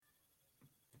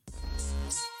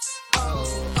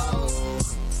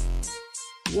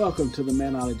Welcome to the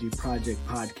Manology Project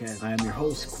podcast. I am your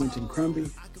host, Quentin Crumby,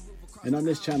 and on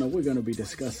this channel, we're going to be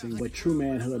discussing what true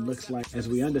manhood looks like as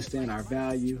we understand our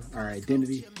value, our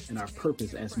identity, and our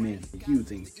purpose as men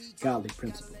using godly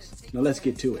principles. Now let's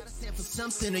get to it.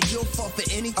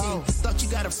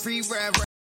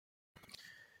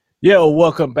 Yo,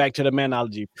 welcome back to the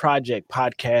Manology Project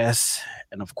podcast,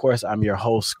 and of course, I'm your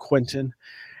host, Quentin.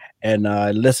 And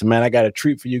listen, man, I got a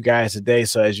treat for you guys today.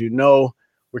 So as you know,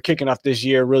 we're kicking off this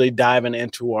year really diving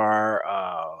into our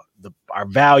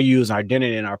values, our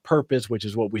identity, and our purpose, which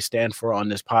is what we stand for on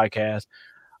this podcast.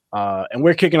 And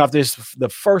we're kicking off the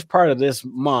first part of this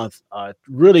month,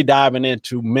 really diving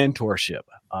into mentorship.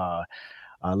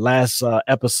 Last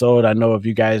episode, I know if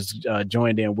you guys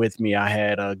joined in with me, I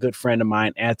had a good friend of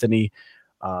mine, Anthony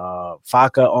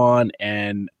Faka, on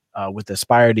and with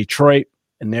Aspire Detroit,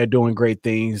 and they're doing great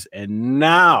things. And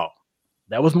now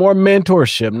that was more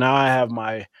mentorship. Now I have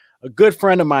a good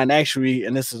friend of mine, actually,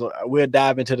 and we'll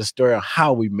dive into the story on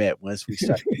how we met once we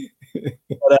started.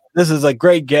 But, this is a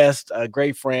great guest, a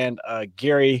great friend,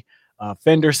 Gary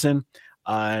Fenderson,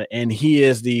 and he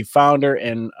is the founder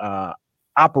and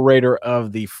operator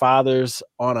of the Fathers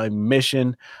on a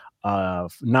Mission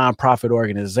nonprofit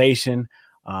organization.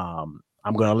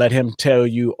 I'm going to let him tell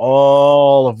you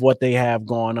all of what they have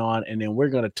going on, and then we're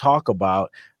going to talk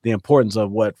about the importance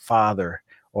of what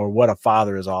a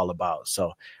father is all about.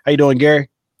 So how you doing, Gary?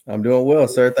 I'm doing well,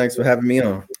 sir. Thanks for having me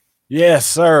on. Yes,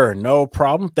 sir. No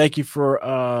problem. Thank you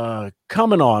for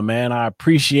coming on, man. I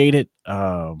appreciate it.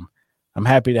 I'm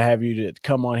happy to have you to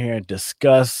come on here and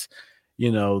discuss,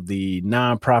 the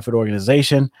nonprofit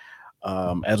organization.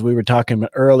 As we were talking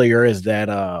earlier, is that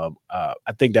I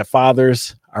think that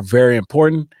fathers are very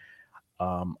important.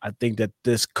 I think that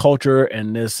this culture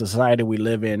and this society we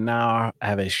live in now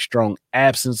have a strong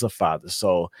absence of fathers.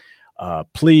 So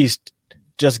please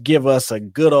just give us a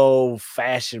good old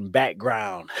fashioned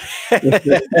background.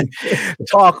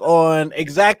 Talk on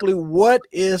exactly what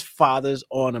is Fathers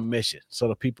on a Mission so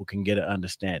that people can get an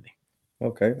understanding.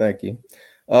 Okay, thank you.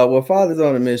 Well, Fathers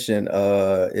on a Mission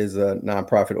is a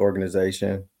nonprofit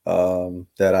organization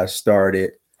that I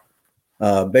started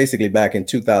basically back in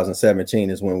 2017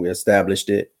 is when we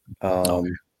established it.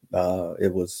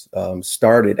 It was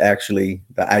started, actually,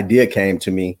 the idea came to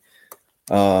me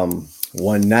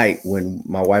one night when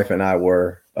my wife and I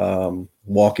were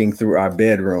walking through our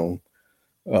bedroom,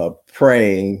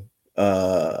 praying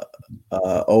over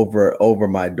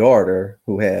my daughter,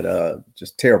 who had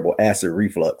just terrible acid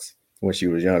reflux when she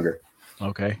was younger.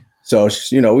 Okay. So,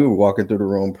 we were walking through the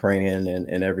room praying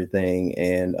and everything.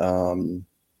 And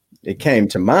it came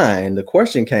to mind, the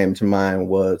question came to mind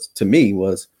was,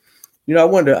 I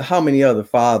wonder how many other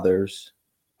fathers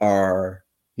are,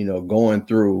 going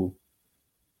through,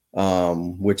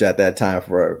 which at that time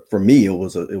for me, it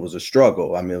was a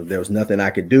struggle. I mean, there was nothing I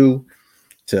could do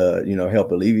to,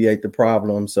 help alleviate the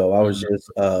problem. So I was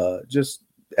just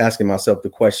asking myself the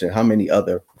question, how many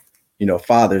other,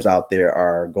 fathers out there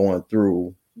are going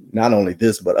through not only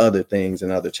this, but other things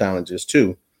and other challenges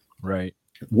too. Right.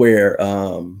 Where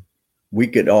we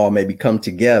could all maybe come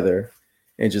together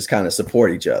and just kind of support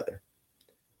each other.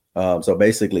 So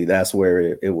basically that's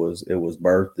where it was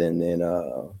birthed. And then,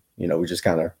 we just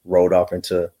kind of rolled off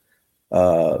into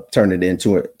turn it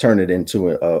into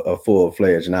a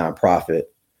full-fledged nonprofit,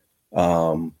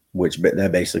 which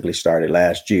that basically started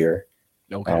last year.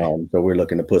 Okay. So we're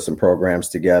looking to put some programs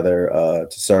together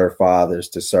to serve fathers,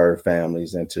 to serve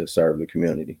families, and to serve the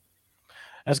community.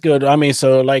 That's good. I mean,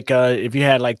 so if you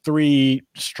had like three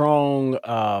strong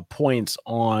points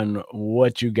on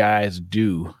what you guys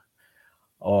do,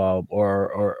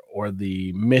 or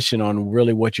the mission on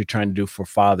really what you're trying to do for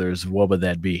fathers, what would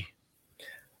that be?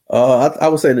 I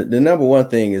would say that the number one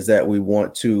thing is that we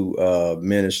want to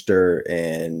minister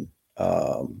and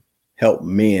help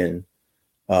men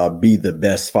be the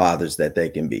best fathers that they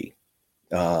can be.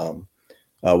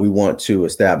 We want to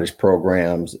establish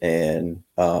programs and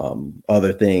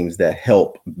other things that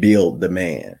help build the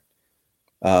man.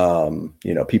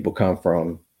 People come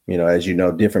from, as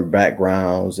different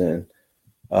backgrounds and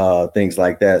things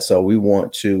like that. So we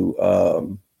want to,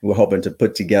 we're hoping to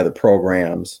put together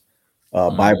programs,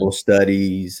 Bible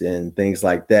studies and things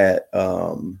like that,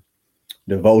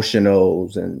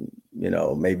 devotionals and,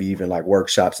 maybe even like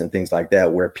workshops and things like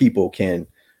that, where people can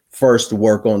first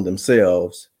work on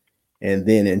themselves. And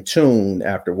then in tune,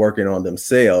 after working on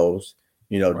themselves,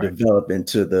 right, develop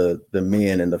into the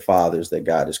men and the fathers that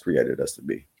God has created us to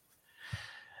be.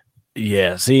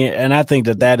 Yeah. See, and I think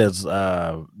that's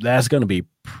going to be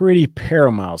pretty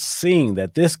paramount, seeing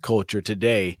that this culture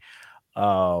today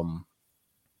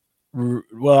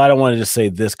well, I don't want to just say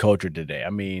this culture today. I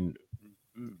mean,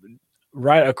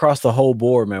 right across the whole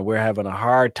board, man, we're having a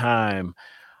hard time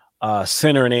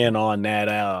centering in on that,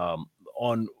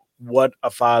 on what a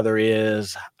father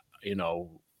is, you know,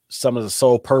 some of the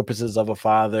sole purposes of a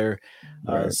father.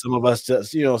 Right. Some of us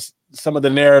just, some of the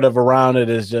narrative around it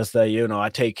is just that, I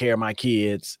take care of my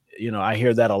kids. I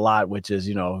hear that a lot, which is,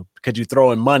 because you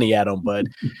throwing money at them, but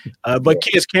Yeah,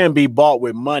 kids can be bought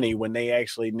with money when they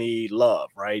actually need love,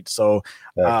 right? So,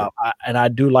 exactly. I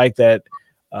do like that,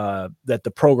 that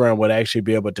the program would actually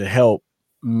be able to help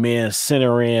men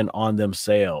center in on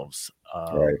themselves,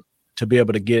 Right. to be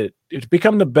able to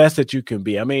become the best that you can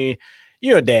be. I mean,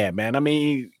 you're a dad, man. I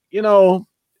mean,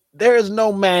 there is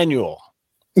no manual.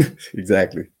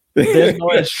 Exactly. There's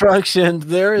no instructions.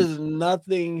 There is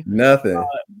nothing. Nothing.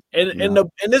 And No.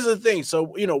 and this is the thing.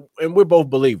 So, and we're both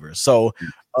believers. So,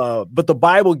 but the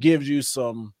Bible gives you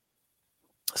some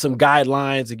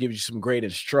guidelines. It gives you some great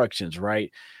instructions,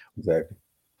 right? Exactly.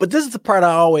 But this is the part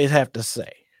I always have to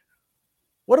say.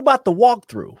 What about the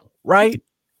walkthrough, right?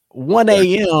 1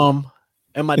 Exactly. a.m.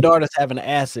 and my daughter's having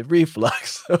acid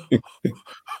reflux.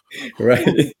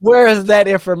 Right. Where is that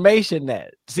information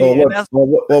at? See, and that's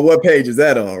What page is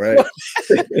that on, right?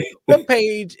 what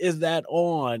page is that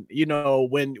on?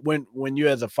 When you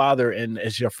as a father and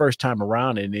it's your first time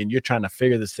around and you're trying to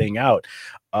figure this thing out,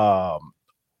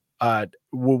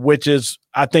 which is,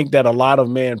 I think that a lot of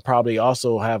men probably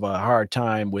also have a hard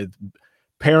time with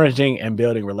parenting and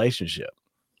building relationship.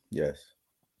 Yes.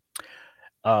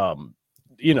 Um,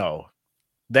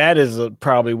 that is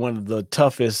probably one of the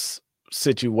toughest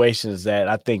situations that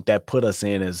I think that put us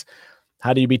in is,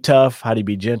 how do you be tough? How do you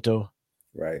be gentle?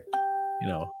 Right.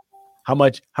 How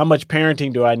much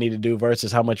parenting do I need to do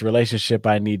versus how much relationship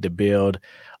I need to build?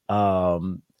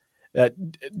 Um,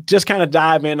 just kind of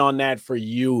dive in on that for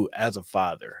you as a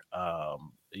father.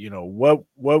 What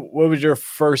was your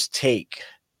first take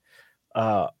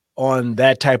on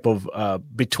that type of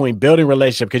between building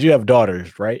relationship? Because you have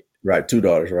daughters, right? Right. 2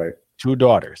 daughters. Right. 2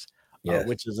 daughters, Yes.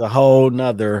 which is a whole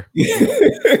nother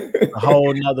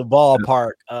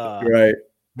ballpark Right.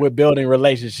 with building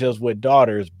relationships with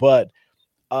daughters. But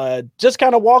just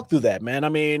kind of walk through that, man. I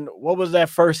mean, what was that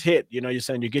first hit? You're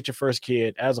saying you get your first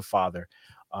kid as a father.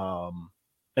 And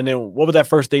then what was that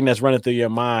first thing that's running through your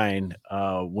mind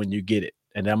when you get it?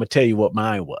 And I'm gonna tell you what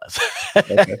mine was.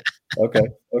 Okay.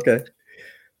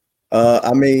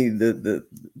 I mean, the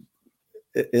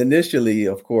initially,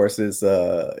 of course, is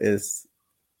as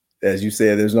you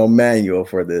said, there's no manual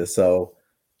for this. So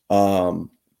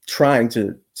trying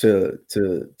to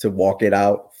walk it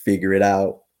out, figure it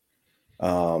out.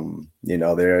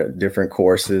 There are different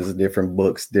courses, different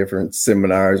books, different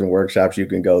seminars and workshops you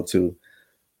can go to.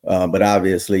 But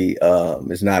obviously,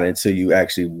 it's not until you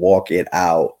actually walk it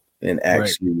out and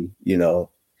actually,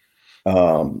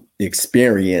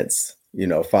 experience,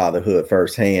 fatherhood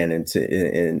firsthand. And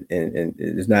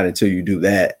it's not until you do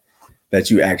that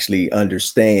you actually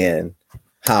understand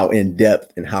how in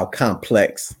depth and how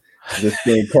complex this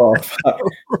thing called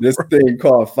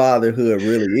fatherhood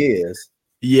really is.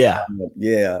 Yeah.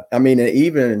 Yeah. I mean,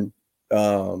 even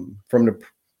from the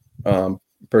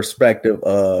perspective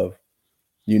of,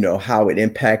 how it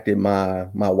impacted my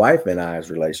wife and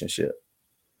I's relationship.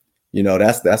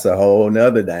 That's a whole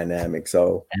nother dynamic.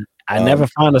 So I never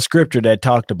found a scripture that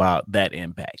talked about that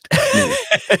impact.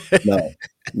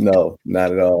 No,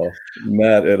 not at all.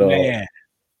 Not at all. Man.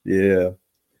 Yeah.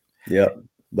 Yep.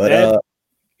 But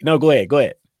no, go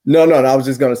ahead. No, I was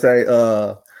just gonna say,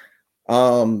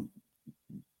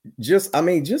 just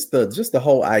the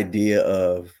whole idea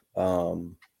of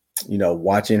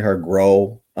watching her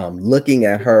grow, looking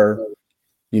at her,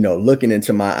 looking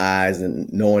into my eyes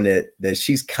and knowing that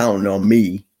she's counting on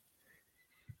me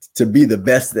to be the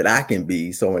best that I can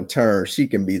be. So in turn, she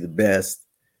can be the best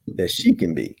that she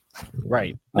can be.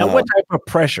 Right. Now, what type of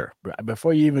pressure,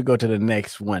 before you even go to the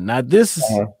next one? Now, this is,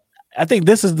 I think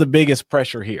this is the biggest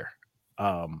pressure here.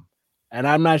 And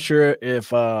I'm not sure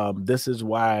if this is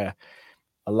why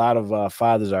a lot of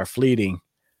fathers are fleeting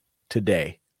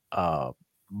today.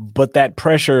 But that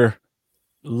pressure,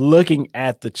 looking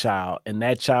at the child and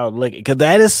that child looking, because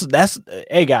that's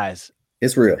hey guys,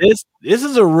 it's real. This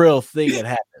is a real thing that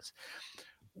happens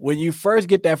when you first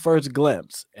get that first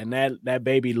glimpse and that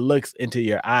baby looks into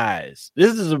your eyes.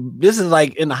 This is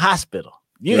like in the hospital.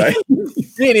 You ain't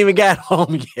even got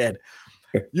home yet.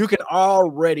 You can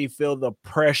already feel the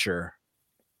pressure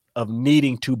of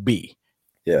needing to be.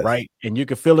 Yes. Right. And you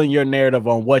can feel in your narrative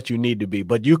on what you need to be,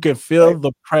 but you can feel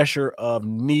the pressure of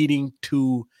needing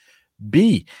to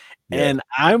be. Yes. And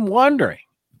I'm wondering,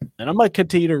 and I'm going to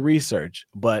continue to research,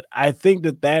 but I think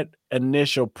that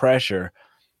initial pressure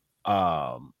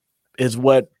is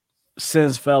what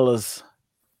sends fellas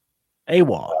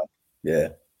AWOL. Yeah.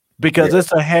 Because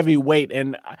it's a heavy weight.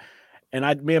 And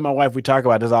me and my wife, we talk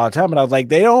about this all the time, and I was like,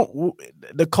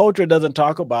 the culture doesn't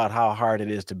talk about how hard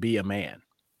it is to be a man.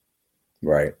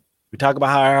 Right. We talk about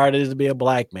how hard it is to be a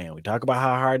black man. We talk about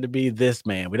how hard to be this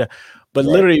man. But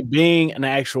literally being an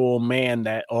actual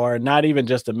man or not even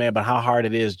just a man, but how hard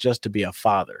it is just to be a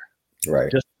father.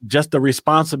 Right. Just the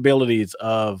responsibilities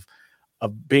of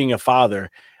being a father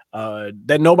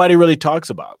that nobody really talks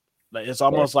about. It's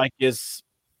almost like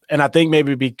and I think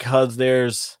maybe because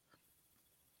there's,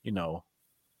 what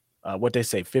they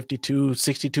say,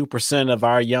 62% of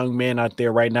our young men out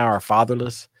there right now are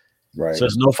fatherless. Right. So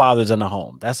there's no fathers in the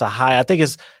home. That's a high. I think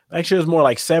it's more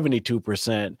like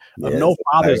 72% of no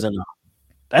fathers in the home.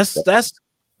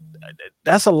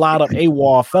 That's a lot of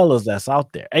AWOL fellas that's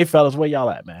out there. Hey, fellas, where y'all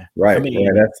at, man? Right. I mean,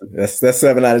 that's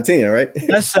 7 out of 10, right?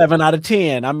 That's 7 out of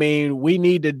 10. I mean, we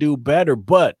need to do better,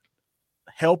 but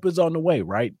help is on the way,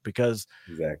 right? Because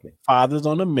Fathers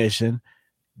on a Mission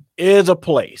is a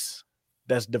place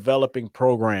that's developing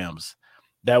programs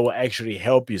that will actually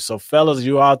help you. So fellas,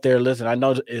 you out there, listen, I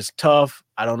know it's tough.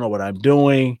 I don't know what I'm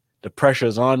doing. The pressure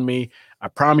is on me. I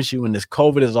promise you, when this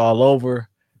COVID is all over,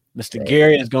 Mr.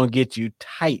 Gary is going to get you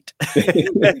tight because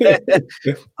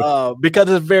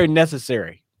it's very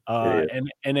necessary.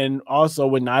 And then also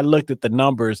when I looked at the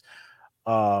numbers,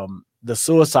 the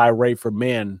suicide rate for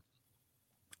men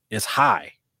is higher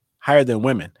than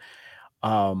women.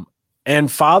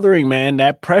 And fathering, man,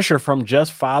 that pressure from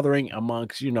just fathering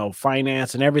amongst,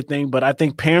 finance and everything. But I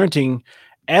think parenting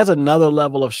adds another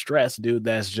level of stress, dude,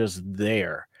 that's just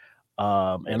there.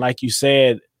 And like you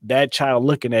said, that child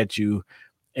looking at you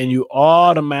and you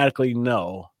automatically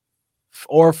know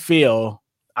or feel,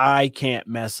 I can't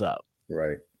mess up.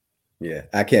 Right. Yeah.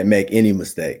 I can't make any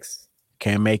mistakes.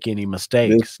 Can't make any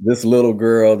mistakes. This little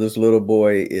girl, this little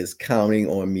boy is counting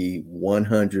on me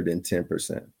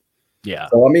 110%. Yeah.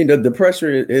 So I mean, the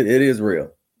pressure it is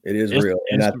real. It is real,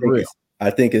 and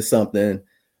I think it's something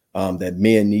that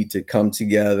men need to come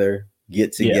together,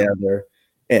 get together,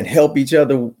 and help each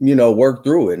other. Work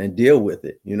through it and deal with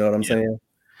it. You know what I'm saying?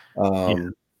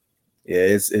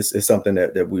 It's something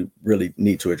that we really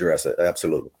need to address. It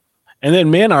absolutely. And then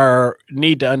men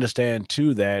need to understand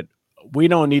too that we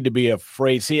don't need to be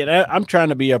afraid. See, I'm trying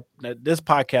to be this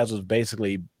podcast was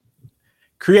basically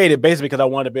created because I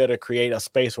want to be able to create a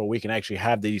space where we can actually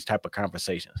have these type of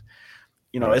conversations.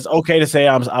 It's okay to say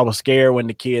I was scared when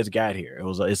the kids got here.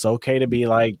 It's okay to be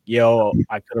like, yo,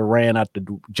 I could have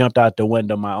jumped out the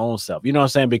window my own self. You know what I'm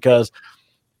saying? Because,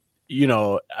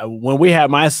 when we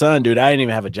had my son, dude, I didn't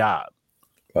even have a job.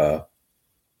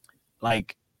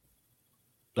 Like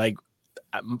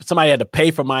somebody had to pay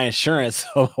for my insurance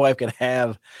so my wife could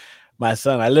have my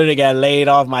son. I literally got laid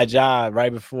off my job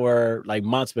right before,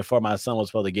 months before my son was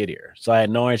supposed to get here. So I had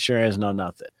no insurance, no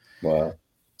nothing. Wow.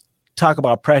 Talk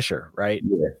about pressure, right?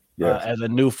 Yeah. As a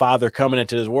new father coming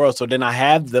into this world. So then I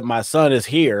have my son is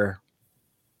here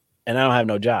and I don't have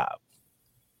no job.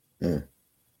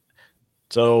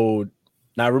 So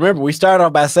now remember, we started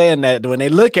off by saying that when they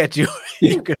look at you,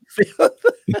 you can feel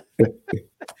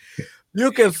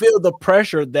the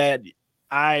pressure that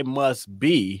I must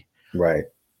be. Right.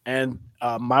 And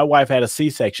my wife had a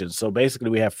C-section. So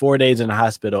basically we had 4 days in the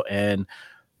hospital and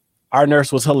our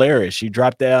nurse was hilarious. She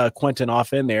dropped Quentin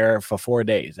off in there for 4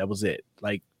 days. That was it.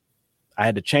 I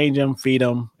had to change him, feed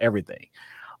him, everything.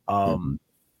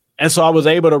 And so I was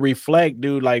able to reflect,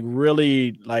 dude,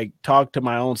 really talk to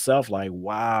my own self.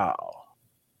 Wow.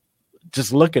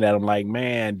 Just looking at him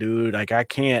man, dude, I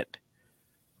can't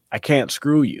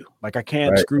screw you. I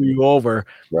can't screw you over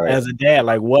as a dad.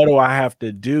 What do I have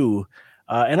to do?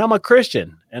 And I'm a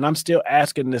Christian and I'm still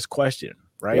asking this question,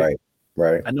 right?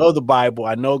 Right. I know the Bible,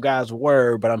 I know God's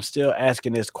word, but I'm still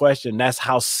asking this question. That's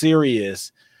how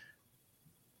serious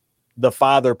the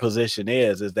father position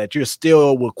is that you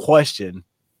still will question.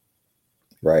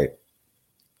 Right.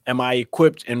 Am I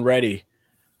equipped and ready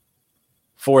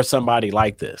for somebody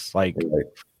like this? This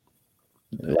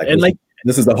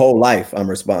is the whole life I'm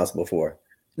responsible for.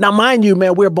 Now, mind you,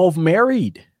 man, we're both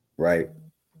married. Right.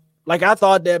 I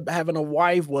thought that having a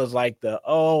wife was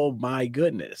oh my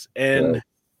goodness. And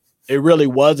it really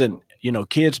wasn't.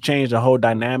 Kids change the whole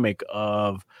dynamic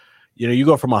of, you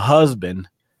go from a husband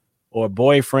or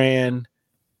boyfriend,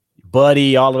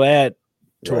 buddy, all of that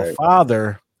to a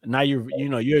father. Now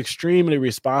you're extremely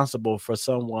responsible for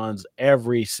someone's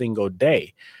every single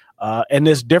day. And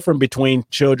it's different between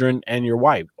children and your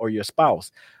wife or your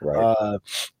spouse. Right.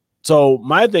 So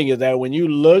my thing is that when you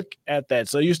look at that,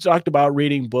 so you talked about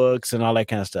reading books and all that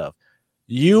kind of stuff.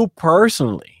 You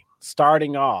personally,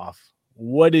 starting off,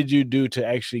 what did you do to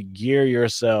actually gear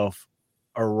yourself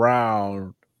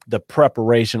around the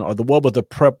preparation, or what was the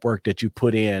prep work that you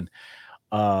put in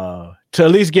to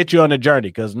at least get you on the journey?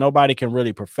 Because nobody can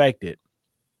really perfect it,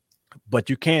 but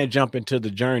you can't jump into the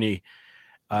journey.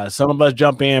 Some of us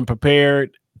jump in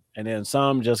prepared, and then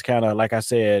some just kind of, like I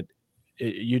said,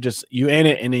 you in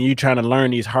it, and then you trying to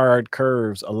learn these hard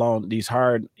curves along these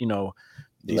hard, these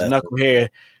knucklehead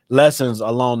lessons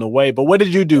along the way. But what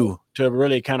did you do to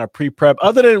really kind of pre-prep?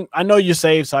 Other than, I know you're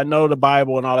saved, so I know the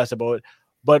Bible and all that stuff,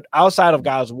 but outside of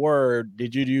God's word,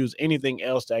 did you use anything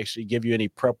else to actually give you any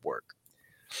prep work?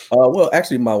 Well,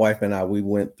 actually, my wife and I, we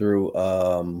went through.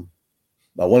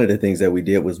 One of the things that we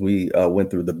did was we went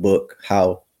through the book,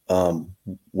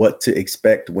 what to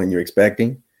expect when you're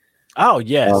expecting. Oh,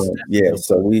 yes. Yeah.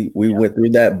 So we went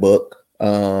through that book.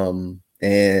 And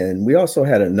we also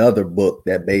had another book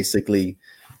that basically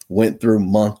went through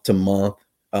month to month,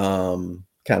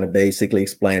 kind of basically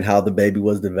explained how the baby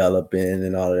was developing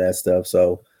and all of that stuff.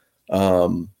 So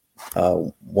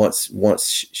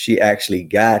once she actually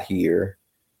got here,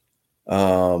 we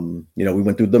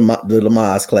went through the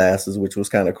Lamaze classes, which was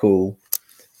kind of cool.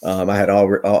 I had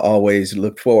always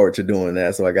looked forward to doing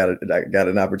that, so I got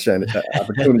an opportunity to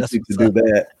do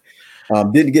that.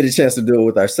 Didn't get a chance to do it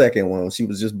with our second one. She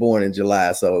was just born in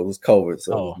July, so it was COVID.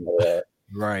 So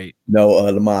right, no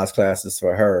Lamaze classes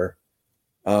for her.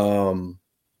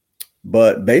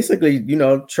 But basically,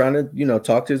 trying to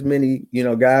talk to as many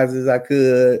guys as I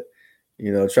could.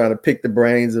 Trying to pick the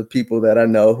brains of people that I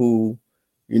know who,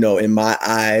 in my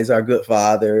eyes are good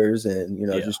fathers, and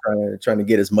just trying to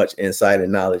get as much insight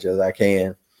and knowledge as I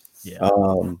can. Yeah.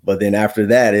 But then after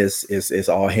that, it's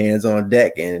all hands on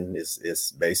deck, and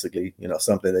it's basically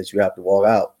something that you have to walk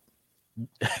out.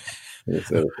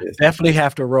 Definitely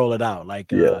have to roll it out,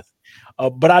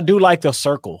 but I do like the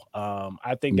circle.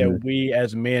 I think that we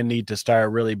as men need to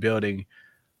start really building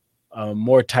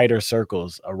more tighter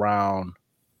circles around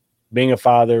being a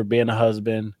father, being a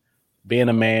husband, being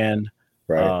a man.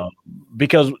 Right.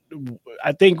 Because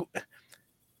I think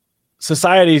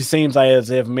society seems like as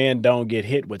if men don't get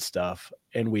hit with stuff,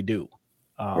 and we do.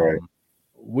 Right.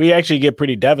 We actually get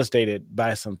pretty devastated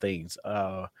by some things.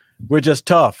 We're just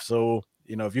tough. So,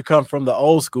 if you come from the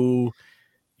old school,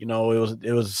 it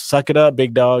was suck it up,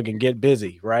 big dog, and get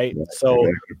busy. Right. Yeah,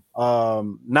 so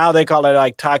now they call it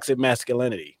like toxic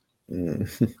masculinity. And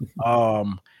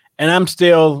I'm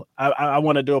still, I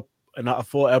want to do a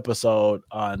full episode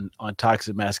on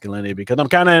toxic masculinity, because I'm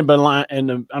kind of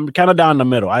I'm kind of down the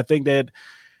middle. I think that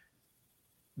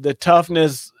the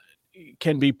toughness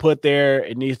can be put there.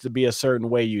 It needs to be a certain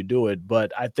way you do it.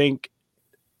 But I think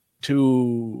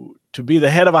to be the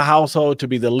head of a household, to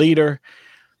be the leader,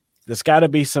 there's got to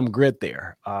be some grit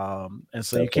there. And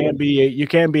so you can't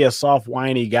be a soft,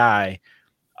 whiny guy.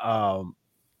 And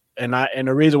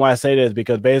the reason why I say that is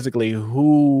because basically,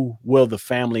 who will the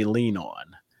family lean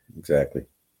on? Exactly.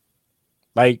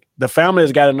 Like, the family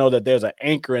has got to know that there's an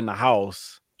anchor in the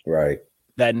house, right,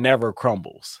 that never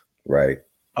crumbles, right,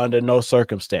 under no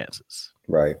circumstances,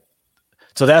 right.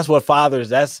 So that's what fathers.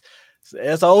 That's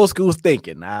old school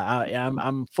thinking.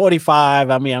 I'm 45.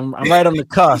 I mean, I'm right on the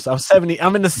cusp. I'm 70.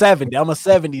 I'm in the 70s. I'm a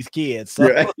 70s kid. So,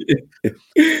 right.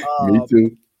 Me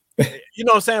too. You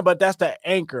know what I'm saying? But that's the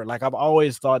anchor. Like, I've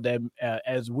always thought that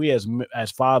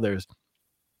as fathers,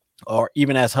 or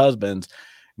even as husbands,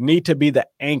 need to be the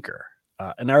anchor.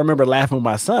 And I remember laughing with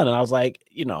my son, and I was like,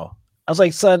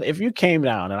 son, if you came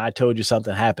down and I told you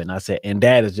something happened, I said, and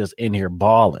Dad is just in here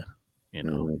bawling,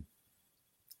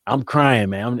 I'm crying,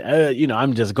 man.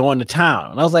 I'm just going to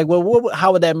town. And I was like, well,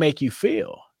 how would that make you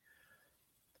feel?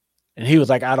 And he was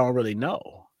like, I don't really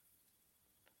know.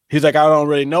 He's like, I don't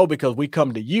really know, because we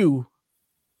come to you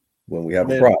when we have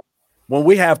a problem. When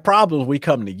we have problems, we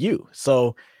come to you.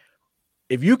 So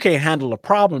if you can't handle a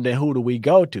problem, then who do we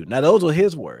go to? Now, those were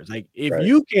his words. Like, if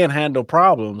you can't handle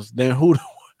problems, then who?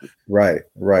 Right.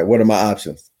 What are my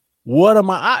options? And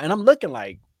I'm looking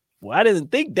like, well, I didn't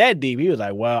think that deep. He was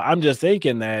like, well, I'm just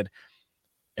thinking that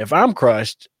if I'm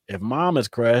crushed, if Mom is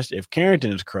crushed, if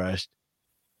Carrington is crushed,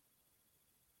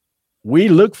 we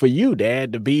look for you,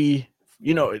 Dad, to be,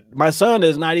 my son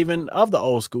is not even of the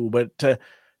old school, but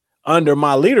under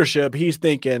my leadership, he's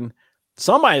thinking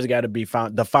somebody's got to be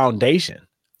the foundation.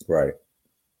 Right.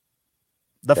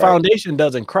 The foundation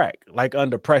doesn't crack like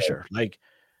under pressure. Right. Like,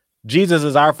 Jesus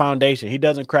is our foundation. He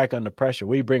doesn't crack under pressure.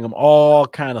 We bring him all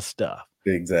kind of stuff.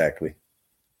 Exactly.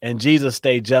 And Jesus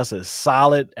stayed just as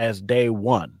solid as day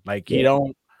one. Like, he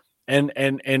don't,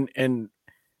 and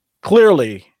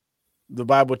clearly the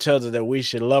Bible tells us that we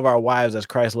should love our wives as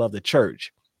Christ loved the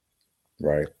church.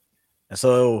 Right. And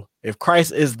so if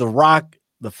Christ is the rock,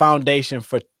 the foundation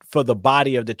for the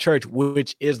body of the church,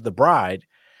 which is the bride,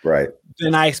 right,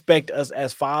 then I expect us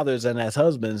as fathers and as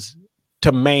husbands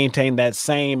to maintain that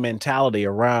same mentality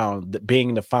around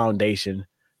being the foundation,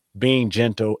 being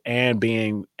gentle and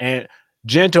having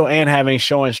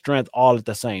showing strength all at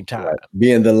the same time. Right.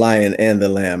 Being the lion and the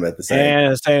lamb at the same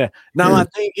time. Saying now my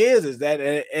thing is that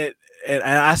and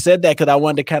I said that because I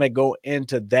wanted to kind of go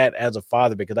into that as a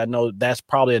father, because I know that's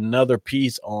probably another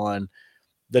piece on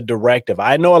the directive.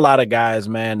 I know a lot of guys,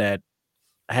 man, that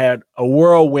had a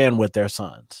whirlwind with their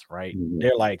sons, right? Mm-hmm.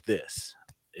 They're like this.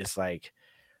 It's like,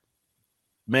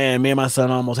 man, me and my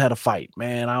son almost had a fight.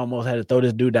 Man, I almost had to throw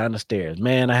this dude down the stairs.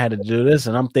 Man, I had to do this.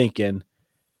 And I'm thinking,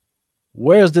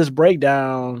 where's this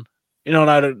breakdown? You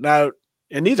know, now,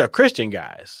 and these are Christian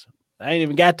guys. I ain't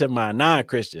even got to my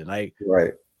non-Christian. Like,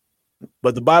 right.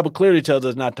 But the Bible clearly tells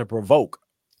us not to provoke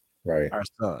our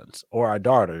sons or our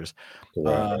daughters.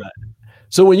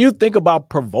 So when you think about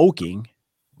provoking,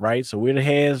 right? So we're the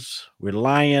heads, we're the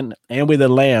lion, and we're the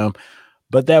lamb.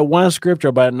 But that one scripture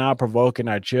about not provoking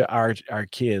our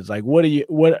kids, like what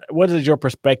is your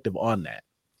perspective on that?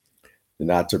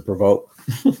 Not to provoke.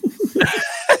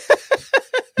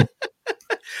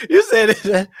 You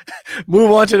said move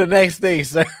on to the next thing,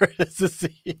 sir.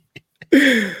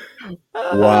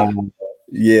 Wow.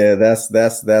 Yeah, that's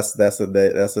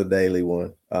a daily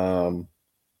one.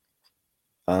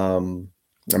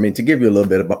 I mean, to give you a little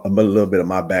bit of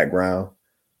my background,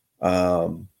 I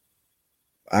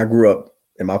grew up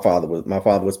and my father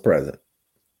was present,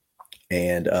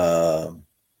 and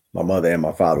my mother and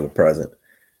my father were present.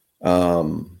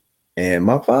 And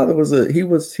my father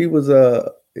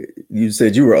you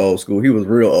said you were old school. He was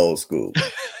real old school.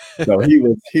 So he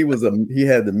had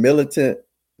the militant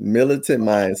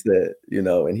mindset, you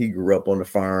know, and he grew up on the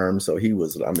farm. So he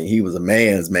was a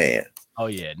man's man. Oh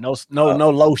yeah. No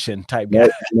lotion type guy.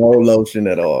 No lotion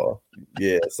at all.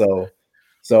 Yeah. So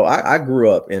I grew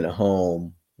up in a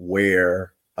home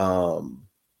where, I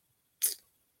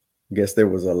guess there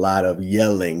was a lot of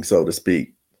yelling, so to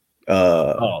speak.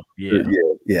 Yeah.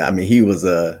 I mean, he was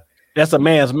that's a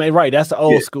man's man, right? That's the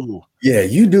old school. Yeah,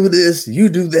 you do this, you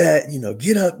do that, you know,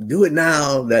 get up, do it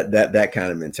now. That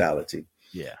kind of mentality.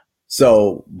 Yeah.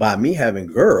 So by me having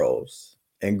girls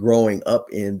and growing up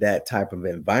in that type of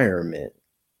environment,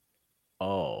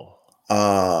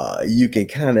 you can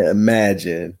kind of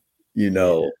imagine, you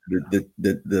know,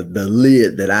 the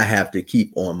lid that I have to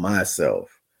keep on myself.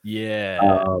 Yeah.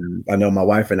 I know my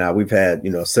wife and I, we've had,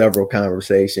 you know, several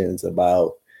conversations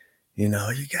about, you know,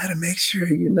 you got to make sure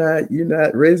you're not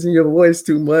raising your voice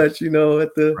too much, you know, at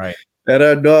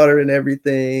our daughter and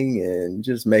everything, and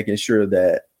just making sure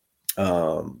that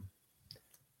I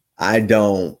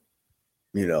don't,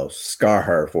 you know, scar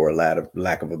her, for a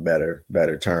lack of a better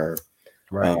term,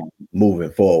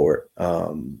 moving forward.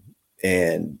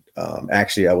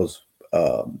 Actually, I was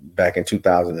back in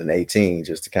 2018,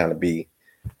 just to kind of be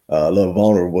a little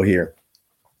vulnerable here.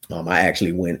 I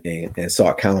actually went and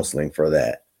sought counseling for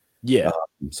that. Yeah.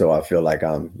 So I feel like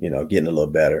I'm, you know, getting a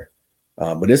little better.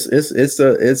 But it's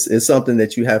something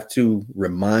that you have to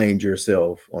remind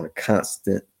yourself on a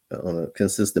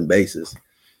consistent basis.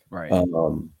 Right.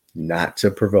 Not to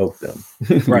provoke them.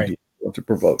 Right. Want to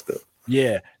provoke them.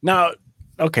 Yeah. Now,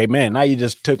 okay, man, now you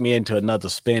just took me into another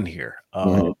spin here.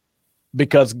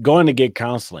 Because going to get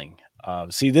counseling,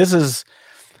 this is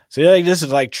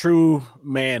like true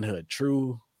manhood,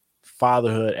 true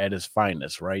fatherhood at its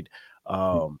finest, right?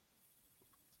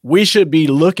 We should be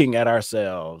looking at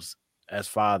ourselves as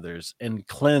fathers and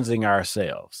cleansing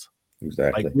ourselves.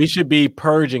 Exactly. Like we should be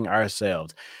purging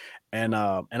ourselves. And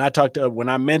I talked to I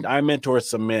mentored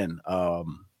some men,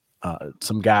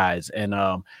 some guys, and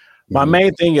my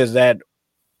main thing is that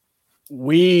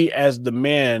we as the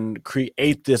men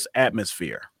create this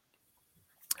atmosphere.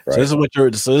 Right. So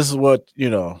this is what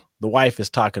you know the wife is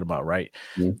talking about, right?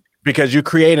 Mm-hmm. Because you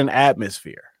create an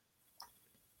atmosphere.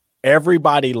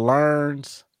 Everybody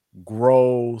learns,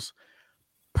 grows,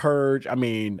 purge. I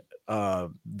mean,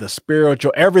 the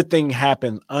spiritual, everything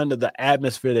happens under the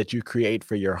atmosphere that you create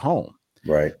for your home.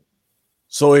 Right.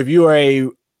 So if you are a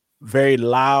very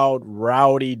loud,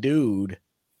 rowdy dude,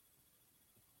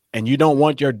 and you don't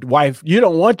want your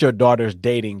daughters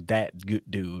dating that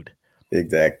dude.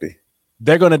 Exactly.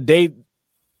 They're going to date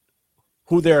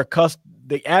who they're accustomed.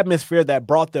 The atmosphere that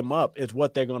brought them up is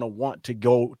what they're going to want to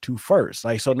go to first.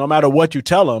 Like, so no matter what you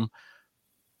tell them,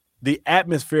 the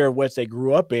atmosphere of which they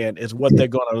grew up in is what they're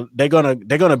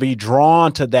gonna be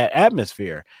drawn to that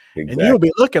atmosphere. Exactly. And you'll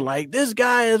be looking like, this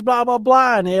guy is blah blah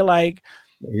blah, and they're like,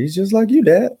 He's just like you,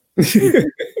 Dad.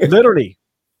 Literally.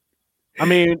 I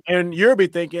mean, and you'll be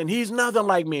thinking he's nothing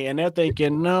like me, and they're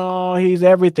thinking, no, he's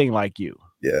everything like you.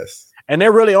 Yes. And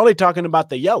they're really only talking about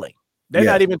the yelling. They're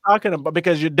Yeah. not even talking about,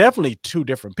 because you're definitely two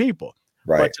different people.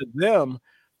 Right. But to them,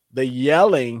 the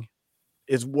yelling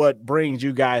is what brings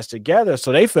you guys together.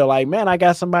 So they feel like, man, I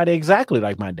got somebody exactly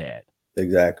like my dad.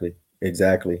 Exactly.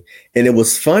 And it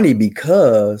was funny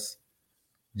because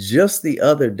just the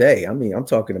other day, I mean, I'm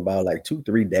talking about like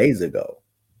 2-3 days ago,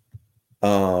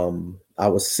 I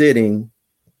was sitting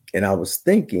and I was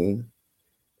thinking,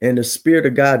 and the Spirit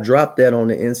of God dropped that on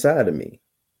the inside of me.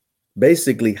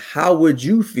 Basically, how would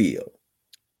you feel?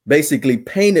 Basically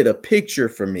painted a picture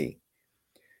for me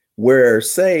where,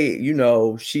 say,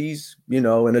 she's,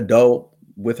 an adult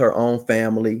with her own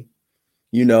family,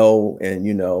 and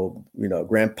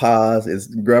grandpa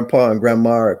and grandma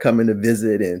are coming to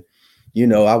visit, and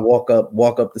I walk up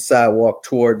the sidewalk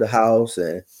toward the house,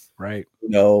 and right,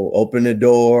 open the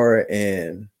door,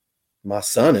 and my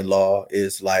son-in-law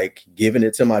is like giving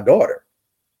it to my daughter.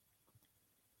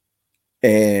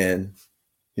 And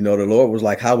the Lord was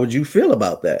like, how would you feel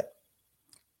about that?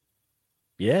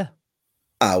 Yeah,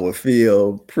 I would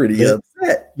feel pretty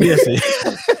upset. Yes.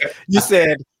 You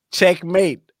said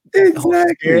checkmate.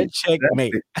 Exactly.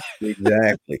 Checkmate.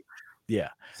 Exactly. Yeah.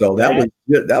 So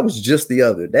that was just the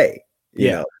other day.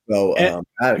 So you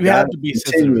God have to be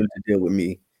continuing to deal with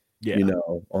me, yeah,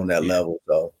 on that level.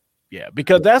 So yeah,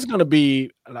 because that's going to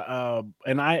be,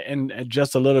 and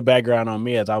just a little background on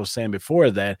me, as I was saying before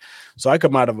that. So I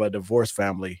come out of a divorced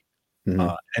family,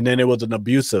 and then it was an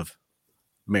abusive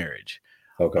marriage.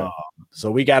 Okay.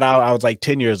 So we got out, I was like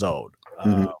 10 years old.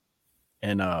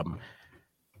 And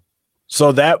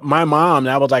so that my mom,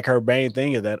 that was like her main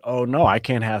thing, is that, oh no, I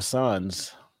can't have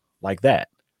sons like that.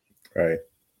 Right.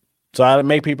 So I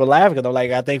make people laugh because I'm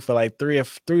like, I think for like 3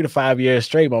 to 5 years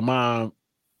straight, my mom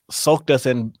soaked us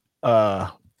in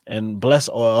bless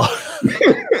oil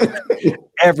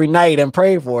every night and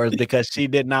prayed for us because she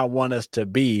did not want us to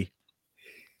be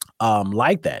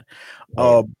like that.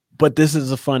 Right. But this is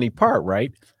the funny part,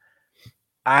 right?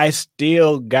 I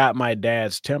still got my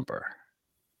dad's temper.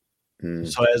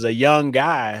 So as a young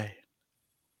guy,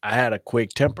 I had a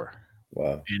quick temper.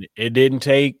 Wow. And it didn't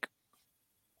take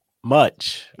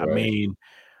much. Right. I mean,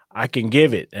 I can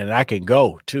give it and I can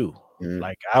go too.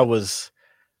 Like I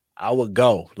would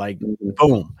go like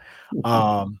boom.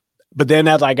 But then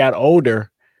as I got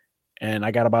older and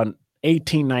I got about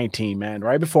 18, 19, man,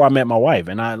 right before I met my wife,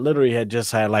 and I literally had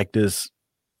just had like this,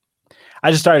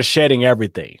 I just started shedding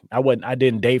everything. I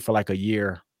didn't date for like a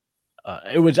year.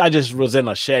 I just was in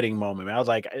a shedding moment, man. I was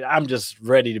like, I'm just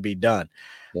ready to be done.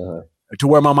 To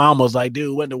where my mom was like,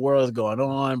 dude, what in the world is going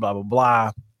on? Blah, blah,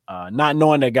 blah. Not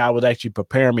knowing that God was actually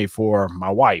preparing me for my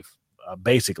wife.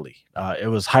 Basically, it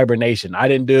was hibernation.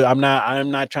 I'm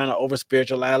not trying to over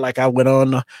spiritualize like I went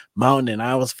on the mountain and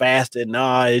I was fasting. No,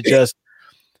 I just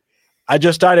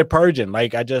started purging.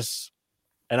 Like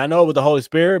and I know it was the Holy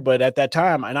Spirit, but at that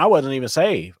time, and I wasn't even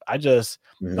saved. The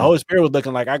Holy Spirit was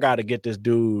looking like, I got to get this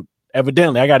dude.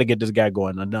 Evidently, I got to get this guy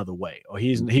going another way, or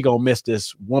he gonna miss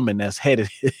this woman that's headed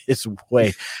his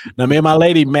way. Now, me and my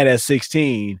lady met at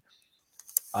 16.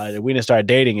 We didn't start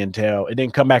dating until it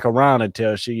didn't come back around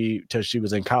until she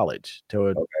was in college,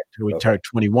 till we turned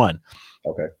 21.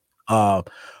 Okay. But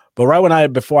right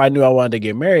before I knew I wanted to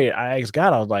get married, I asked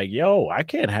God, I was like, yo, I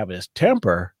can't have this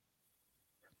temper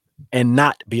and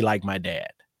not be like my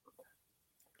dad.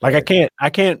 Like I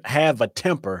can't have a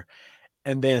temper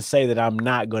and then say that I'm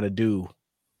not going to do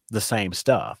the same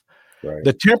stuff. Right.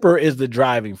 The temper is the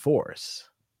driving force.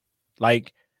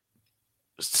 Like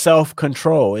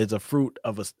self-control is a fruit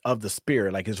of the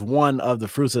spirit. Like it's one of the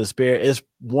fruits of the spirit. It's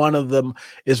one of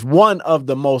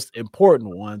the most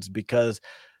important ones, because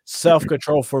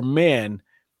self-control for men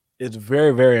is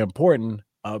very, very important,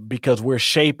 because we're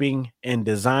shaping and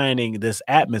designing this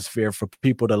atmosphere for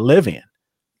people to live in.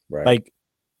 Right. Like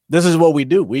this is what we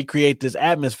do. We create this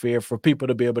atmosphere for people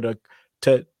to be able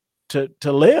to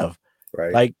live.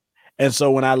 Right. Like, and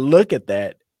so when I look at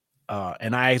that,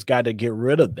 and I asked God to get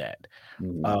rid of that,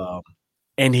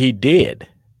 and he did.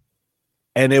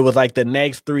 And it was like the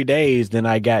next 3 days, then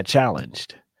I got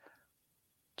challenged.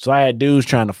 So I had dudes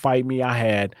trying to fight me.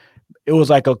 It was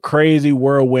like a crazy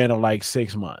whirlwind of like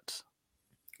 6 months.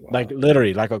 Wow. Like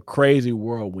literally like a crazy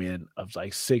whirlwind of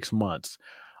like 6 months.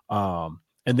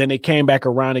 And then it came back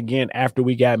around again after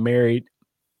we got married,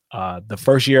 the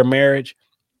first year of marriage,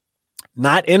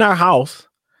 not in our house,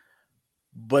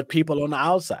 but people on the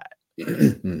outside.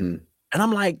 And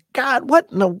I'm like, God,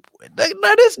 what? No,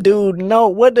 this dude, no,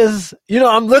 what does,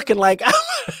 I'm looking like,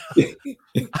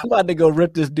 I'm about to go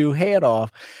rip this dude head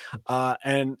off.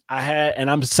 And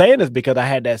I'm saying this because I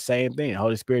had that same thing. The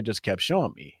Holy Spirit just kept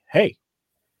showing me, hey,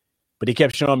 but he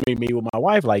kept showing me with my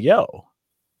wife, like, yo,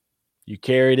 you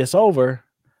carry this over.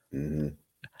 Mm-hmm.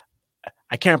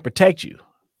 I can't protect you.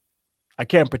 I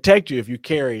can't protect you if you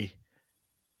carry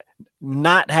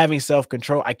not having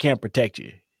self-control. I can't protect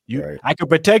you. I can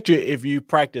protect you if you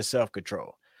practice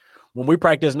self-control. When we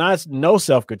practice no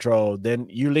self-control, then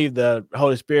you leave the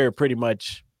Holy Spirit pretty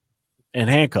much in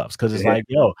handcuffs, because it's like,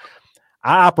 yo,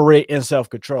 I operate in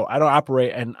self-control. I don't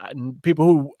operate, and people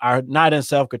who are not in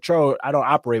self-control, I don't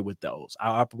operate with those. I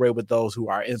operate with those who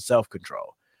are in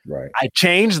self-control. Right. I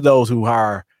change those who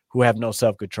have no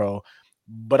self-control,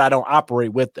 but I don't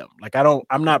operate with them. Like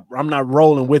I'm not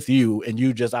rolling with you and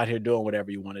you just out here doing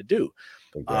whatever you want to do.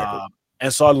 Exactly.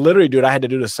 And so I literally, dude, I had to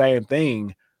do the same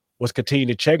thing, was continue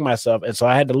to check myself. And so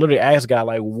I had to literally ask God,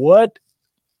 like, what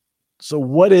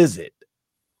is it?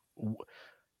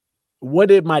 What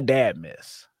did my dad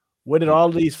miss? What did all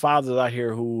these fathers out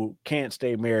here who can't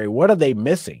stay married, what are they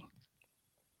missing?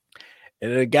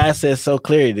 And the guy says so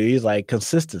clearly, dude, he's like,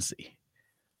 consistency.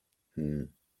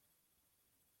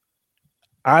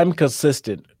 I'm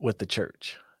consistent with the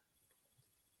church.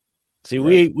 See,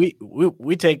 right.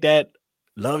 we take that,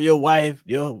 love your wife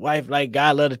like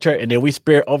God love the church, and then we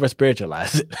over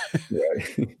spiritualize it.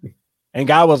 Right. And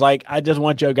God was like, I just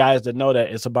want your guys to know that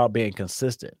it's about being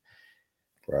consistent.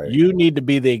 Right. You need to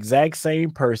be the exact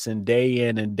same person day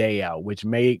in and day out, which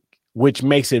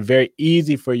makes it very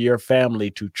easy for your family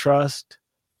to trust,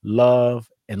 love,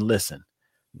 and listen.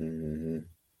 Mm-hmm.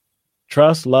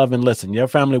 Trust, love, and listen. Your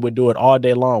family would do it all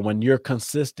day long when you're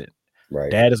consistent. Right.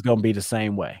 Dad is going to be the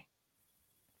same way.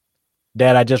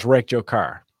 Dad, I just wrecked your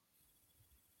car.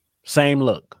 Same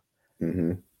look.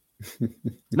 Mm-hmm.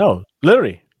 No,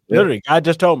 literally. God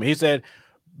just told me. He said,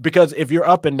 because if you're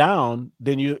up and down,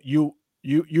 then you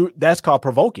that's called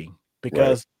provoking,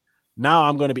 because now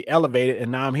I'm going to be elevated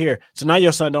and now I'm here. So now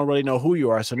your son don't really know who you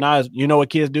are. So now, you know what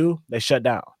kids do? They shut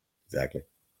down. Exactly.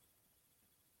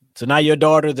 So now your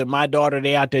daughters and my daughter,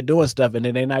 they out there doing stuff, and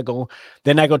then they're not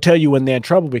gonna tell you when they're in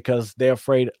trouble, because they're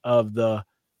afraid of the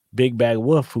big bad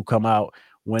wolf who come out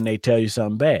when they tell you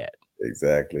something bad.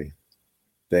 Exactly.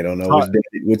 They don't know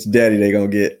which daddy they gonna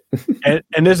get.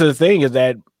 and this is the thing, is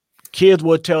that kids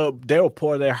they'll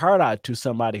pour their heart out to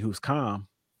somebody who's calm.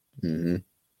 Mm-hmm.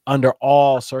 Under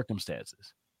all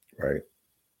circumstances. Right.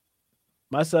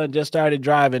 My son just started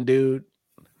driving, dude.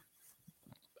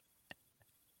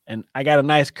 And I got a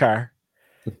nice car.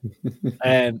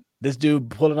 And this dude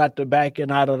pulling out the back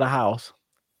and out of the house.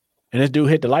 And this dude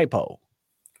hit the light pole.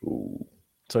 Ooh.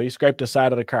 So he scraped the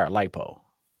side of the car, light pole,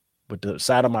 with the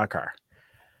side of my car.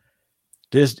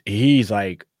 He's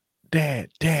like, Dad.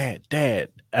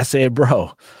 I said,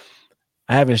 bro,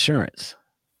 I have insurance.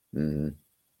 Mm-hmm.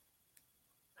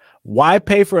 Why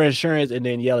pay for insurance and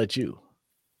then yell at you?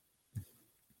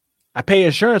 I pay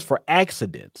insurance for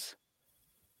accidents.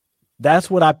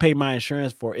 That's what I pay my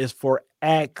insurance for, is for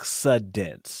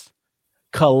accidents.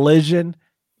 Collision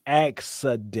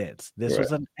accidents. This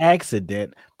was an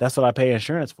accident. That's what I pay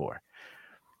insurance for.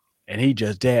 And he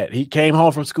came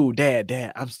home from school. Dad,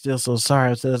 I'm still so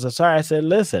sorry. I said,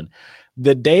 listen,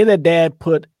 the day that Dad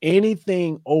put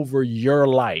anything over your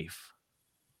life,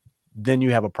 then you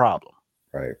have a problem.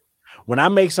 Right. When I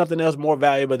make something else more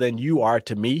valuable than you are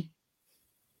to me,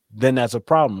 then that's a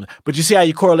problem. But you see how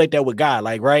you correlate that with God,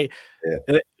 like, right?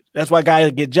 Yeah. That's why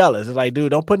guys get jealous. It's like,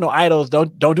 dude, don't put no idols.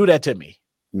 Don't do that to me.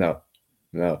 No,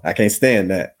 I can't stand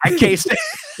that. I can't stand.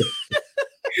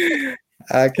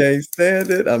 I can't stand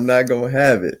it. I'm not gonna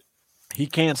have it. He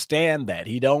can't stand that.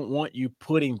 He don't want you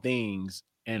putting things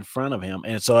in front of him.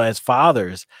 And so, as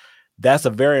fathers, that's a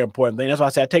very important thing. That's why I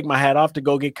say I take my hat off to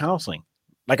go get counseling.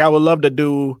 Like, I would love to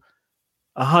do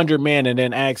 100 men and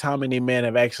then ask how many men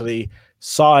have actually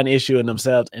saw an issue in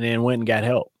themselves and then went and got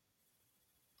help.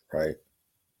 Right.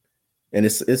 And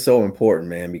it's so important,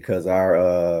 man, because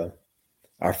our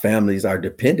families are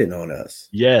dependent on us.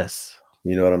 Yes.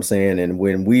 You know what I'm saying? And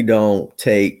when we don't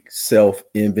take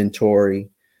self-inventory,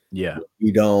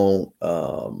 we don't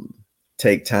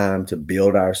take time to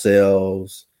build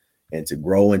ourselves and to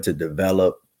grow and to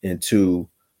develop into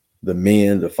the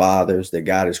men, the fathers that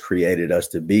God has created us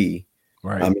to be.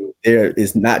 Right. I mean, there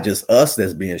is not just us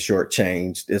that's being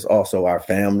shortchanged. It's also our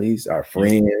families, our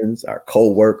friends, our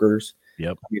co-workers.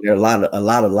 Yep. I mean, there are a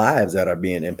lot of lives that are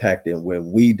being impacted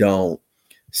when we don't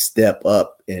step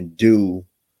up and do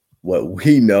what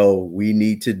we know we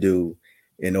need to do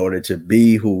in order to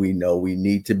be who we know we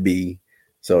need to be,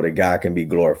 so that God can be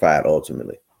glorified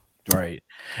ultimately. Right.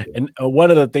 And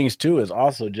one of the things too is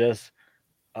also just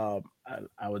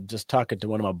I was just talking to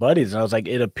one of my buddies, and I was like,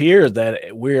 it appears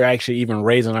that we're actually even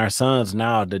raising our sons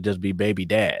now to just be baby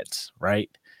dads, right?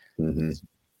 Mm-hmm.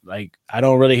 Like, I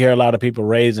don't really hear a lot of people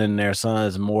raising their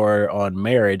sons more on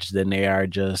marriage than they are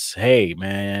just, hey,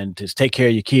 man, just take care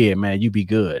of your kid, man, you be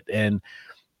good. And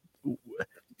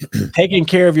taking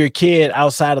care of your kid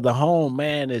outside of the home,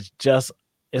 man, it's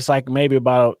like maybe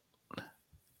about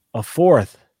a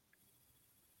fourth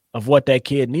of what that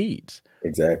kid needs.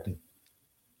 Exactly.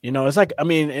 It's like, I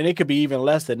mean, and it could be even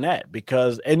less than that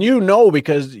because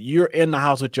you're in the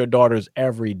house with your daughters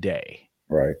every day.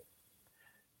 Right.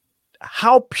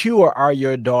 How pure are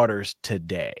your daughters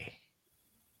today?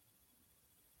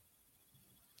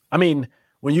 I mean,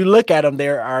 when you look at them,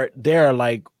 they're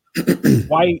like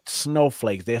white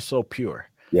snowflakes. They're so pure.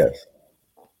 Yes.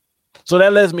 So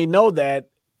that lets me know that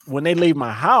when they leave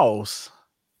my house,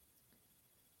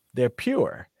 they're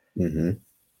pure. Mm-hmm.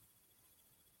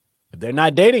 If they're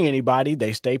not dating anybody,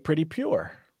 they stay pretty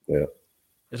pure. Yeah.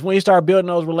 It's when you start building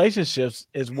those relationships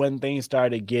is when things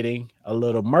started getting a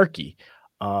little murky.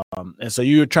 And so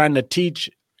you're trying to teach,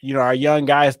 our young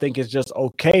guys think it's just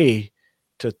okay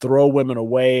to throw women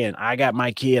away. And I got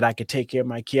my kid. I could take care of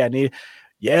my kid. I need it.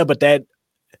 Yeah, but the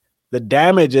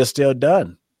damage is still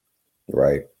done.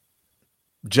 Right.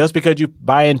 Just because you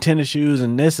buy tennis shoes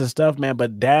and this and stuff, man,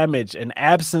 but damage and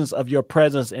absence of your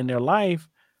presence in their life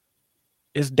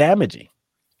is damaging.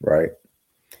 Right.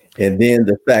 And then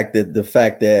the fact that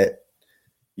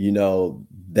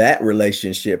that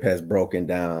relationship has broken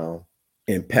down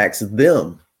impacts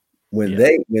them when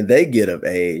they get of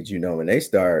age, when they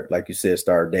start, like you said,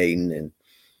 start dating and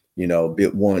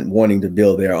wanting to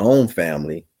build their own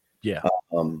family. Yeah.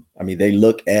 I mean, they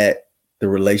look at the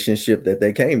relationship that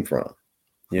they came from,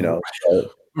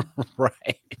 So,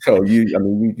 right. So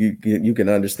you can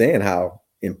understand how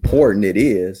important it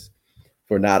is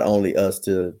for not only us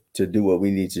to do what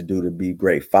we need to do to be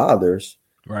great fathers,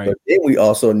 right? But then we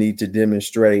also need to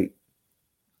demonstrate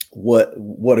what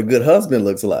a good husband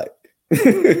looks like.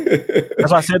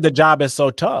 That's why I said the job is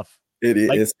so tough. It is.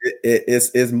 Like,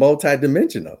 it's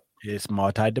multidimensional. It's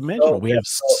multidimensional. We have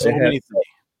so many things.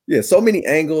 Yeah, so many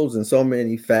angles and so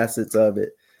many facets of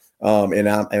it. And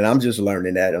I'm just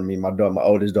learning that. I mean, my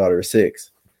oldest daughter is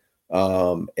 6.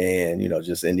 And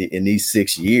just in these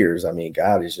 6 years, I mean,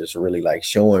 God is just really like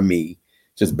showing me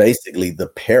just basically the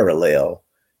parallel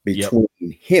between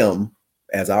him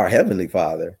as our heavenly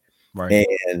Father, right,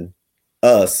 and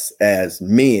us as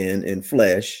men in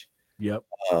flesh. Yep.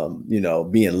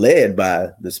 Being led by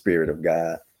the Spirit of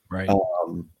God, right,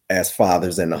 as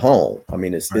fathers in the home. I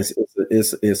mean,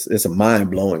 it's a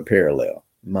mind-blowing parallel.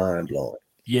 Mind-blowing.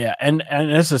 Yeah, and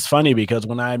this is funny because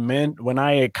when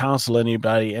I counsel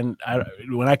anybody,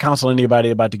 when I counsel anybody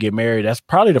about to get married, that's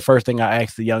probably the first thing I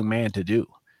ask the young man to do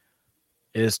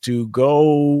is to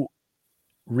go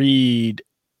read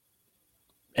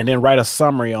and then write a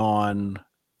summary on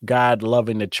God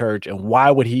loving the church and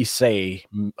why would he say,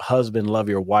 husband, love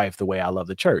your wife the way I love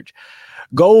the church.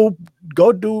 Go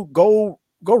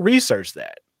research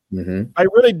that. Mm-hmm. I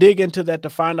really dig into that to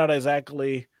find out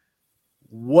exactly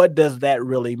what does that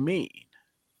really mean?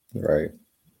 Right.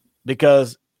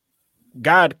 Because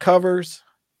God covers.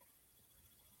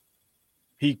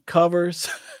 He covers.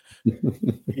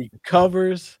 He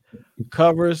covers.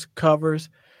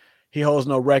 He holds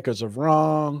no records of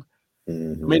wrong.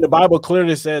 Mm-hmm. I mean, the Bible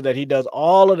clearly says that he does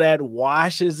all of that,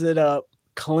 washes it up,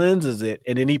 cleanses it,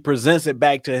 and then he presents it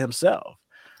back to himself.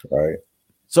 Right.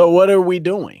 So what are we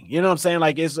doing? You know what I'm saying?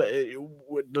 Like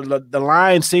the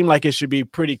line seemed like it should be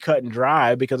pretty cut and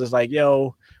dry because it's like,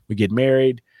 we get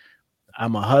married.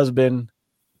 I'm a husband.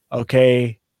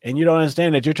 Okay. And you don't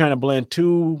understand that you're trying to blend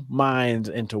 2 minds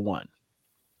into one.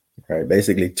 Right.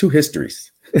 Basically 2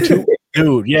 histories.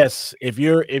 Dude, yes. If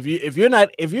you're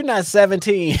not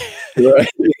 17, right.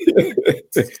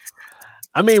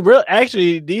 I mean,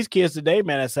 actually, these kids today,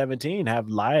 man, at 17 have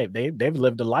life. They've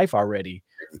lived a life already.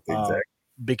 Exactly.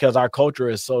 Because our culture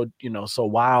is so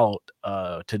wild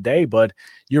today. But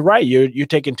you're right. You're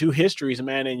taking 2 histories,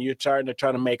 man, and you're trying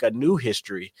to make a new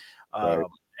history. Right.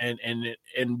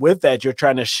 And with that, you're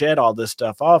trying to shed all this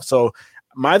stuff off. So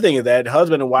my thing is that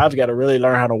husband and wives got to really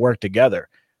learn how to work together.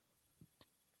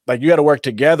 Like you got to work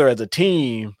together as a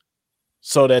team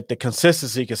so that the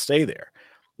consistency can stay there.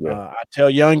 Yeah. I tell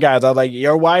young guys, I was like,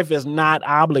 your wife is not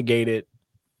obligated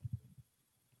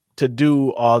to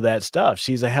do all that stuff.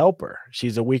 She's a helper.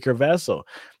 She's a weaker vessel.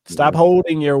 Stop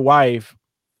holding your wife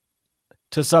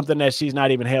to something that she's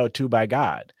not even held to by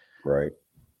God. Right.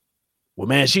 Well,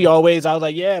 man, I was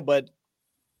like, yeah, but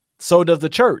so does the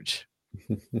church.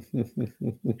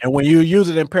 And when you use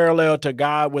it in parallel to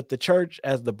God with the church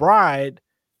as the bride,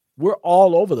 we're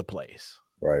all over the place.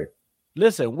 Right.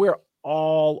 Listen, we're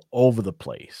all over the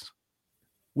place.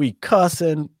 We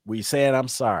cussing, we saying I'm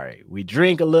sorry. We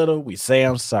drink a little, we say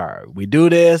I'm sorry. We do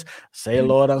this, say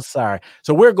Lord, I'm sorry.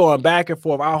 So we're going back and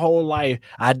forth our whole life.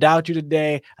 I doubt you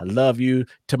today, I love you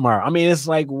tomorrow. I mean, it's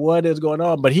like, what is going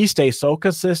on? But he stays so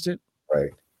consistent,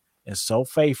 Right. and so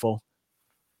faithful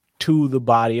to the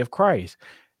body of Christ.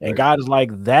 And Right. God is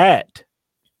like, that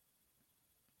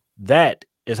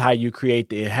is how you create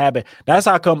the habit. That's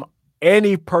how come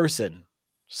any person,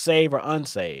 saved or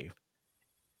unsaved,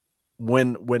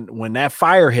 when that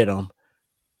fire hit them,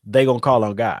 they gonna call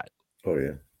on God. Oh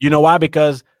yeah. You know why?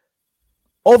 Because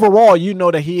overall, you know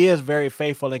that he is very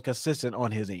faithful and consistent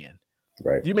on his end.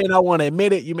 Right. You may not want to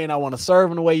admit it, you may not want to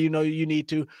serve in the way you know you need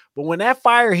to, but when that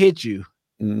fire hits you,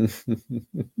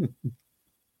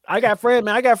 I got friends,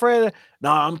 man.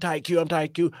 No, I'm tight, Q.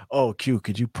 Oh, Q,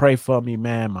 could you pray for me,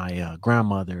 man? My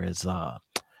grandmother is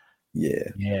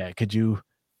yeah. Could you?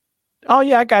 Oh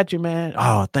yeah, I got you, man.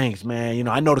 Oh, thanks, man. You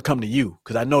know, I know to come to you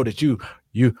because I know that you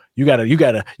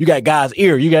got God's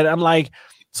ear. I'm like,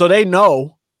 so they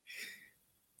know.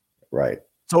 Right.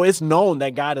 So it's known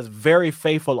that God is very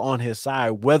faithful on his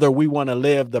side, whether we want to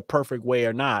live the perfect way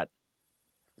or not.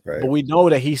 Right. But we know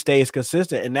that he stays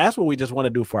consistent. And that's what we just want to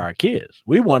do for our kids.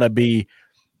 We want to be,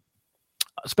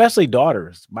 especially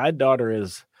daughters. My daughter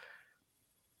is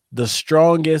the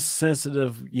strongest,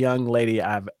 sensitive young lady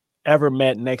I've ever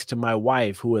met, next to my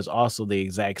wife, who is also the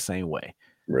exact same way.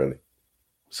 Really?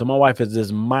 So my wife is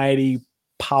this mighty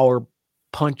power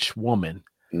punch woman,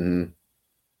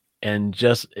 and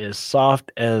just as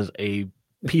soft as a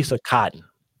piece of cotton.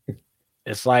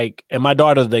 It's like, and my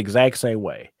daughter's the exact same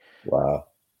way. Wow.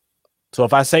 So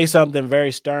if I say something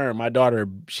very stern, my daughter,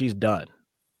 she's done.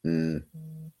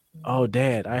 Oh,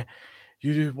 Dad,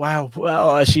 wow.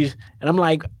 Well, and I'm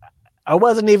like, I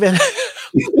wasn't even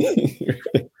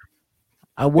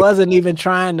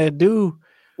trying to do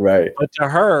right. But to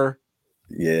her,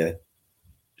 yeah,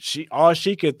 all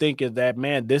she could think is that,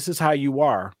 man, this is how you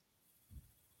are,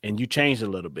 and you changed a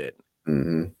little bit,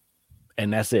 and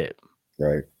that's it.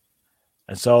 Right.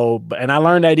 And so, and I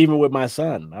learned that even with my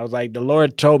son. I was like, the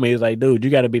Lord told me, he was like, dude, you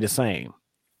got to be the same.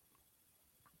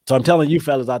 So I'm telling you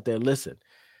fellas out there, listen,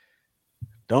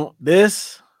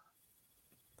 this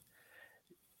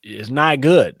is not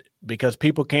good, because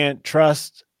people can't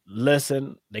trust,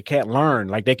 listen, they can't learn.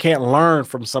 Like, they can't learn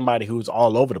from somebody who's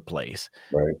all over the place.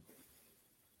 Right.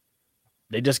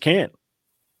 They just can't.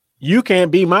 You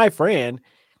can't be my friend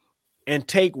and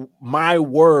take my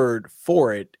word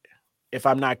for it if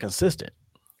I'm not consistent.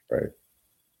 Right.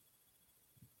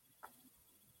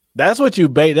 That's what you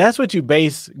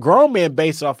base grown men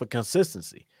base off of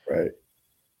consistency. Right.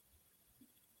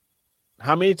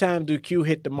 How many times do Q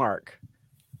hit the mark?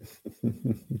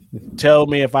 Tell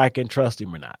me if I can trust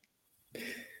him or not.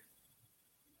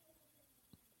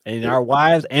 And our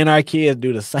wives and our kids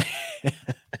do the same. The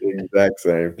exact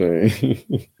same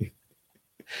thing.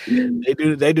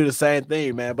 They do the same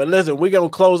thing, man. But listen, we're gonna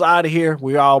close out of here.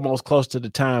 We're almost close to the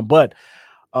time, but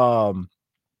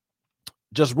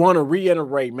just want to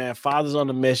reiterate, man, Fathers on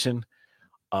a Mission,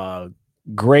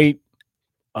 great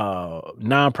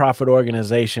nonprofit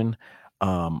organization.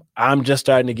 I'm just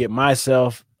starting to get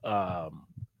myself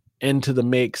into the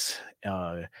mix,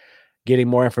 getting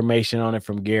more information on it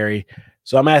from Gary.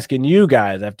 So I'm asking you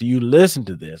guys, after you listen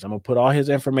to this, I'm gonna put all his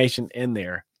information in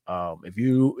there. If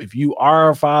you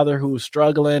are a father who's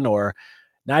struggling, or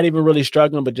not even really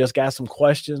struggling, but just got some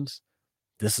questions,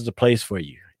 this is a place for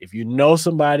you. If you know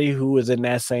somebody who is in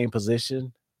that same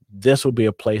position, this will be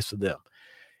a place for them.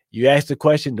 You ask the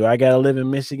question, do I got to live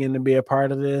in Michigan to be a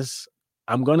part of this?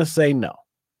 I'm going to say no.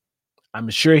 I'm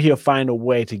sure he'll find a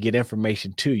way to get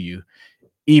information to you,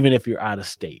 even if you're out of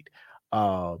state.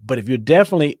 But if you're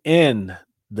definitely in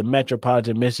the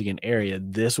metropolitan Michigan area,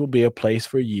 this will be a place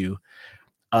for you.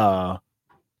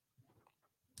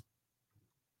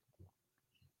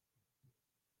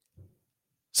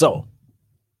 So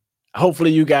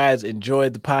hopefully you guys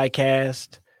enjoyed the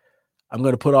podcast. I'm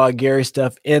going to put all Gary's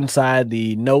stuff inside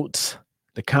the notes,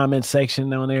 the comment section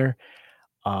down there.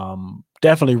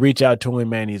 Definitely reach out to him,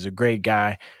 man. He's a great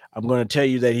guy. I'm going to tell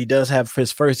you that he does have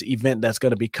his first event that's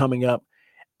going to be coming up,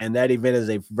 and that event is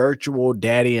a virtual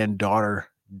daddy and daughter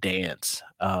dance.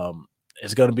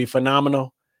 It's going to be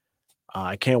phenomenal.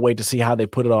 I can't wait to see how they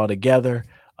put it all together.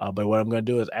 But what I'm going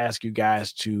to do is ask you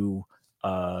guys to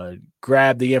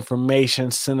grab the information,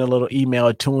 send a little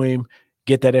email to him,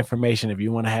 get that information if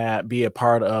you want to be a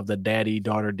part of the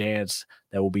daddy-daughter dance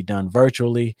that will be done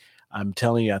virtually. I'm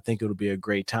telling you, I think it'll be a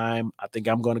great time. I think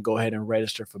I'm going to go ahead and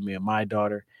register for me and my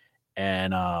daughter,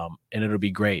 and it'll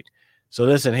be great. So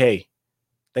listen, hey,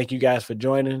 thank you guys for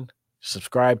joining.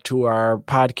 Subscribe to our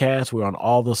podcast. We're on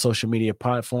all the social media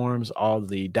platforms, all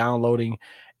the downloading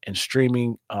and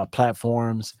streaming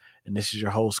platforms. And this is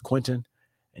your host, Quentin.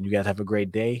 And you guys have a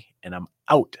great day. And I'm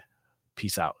out.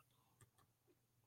 Peace out.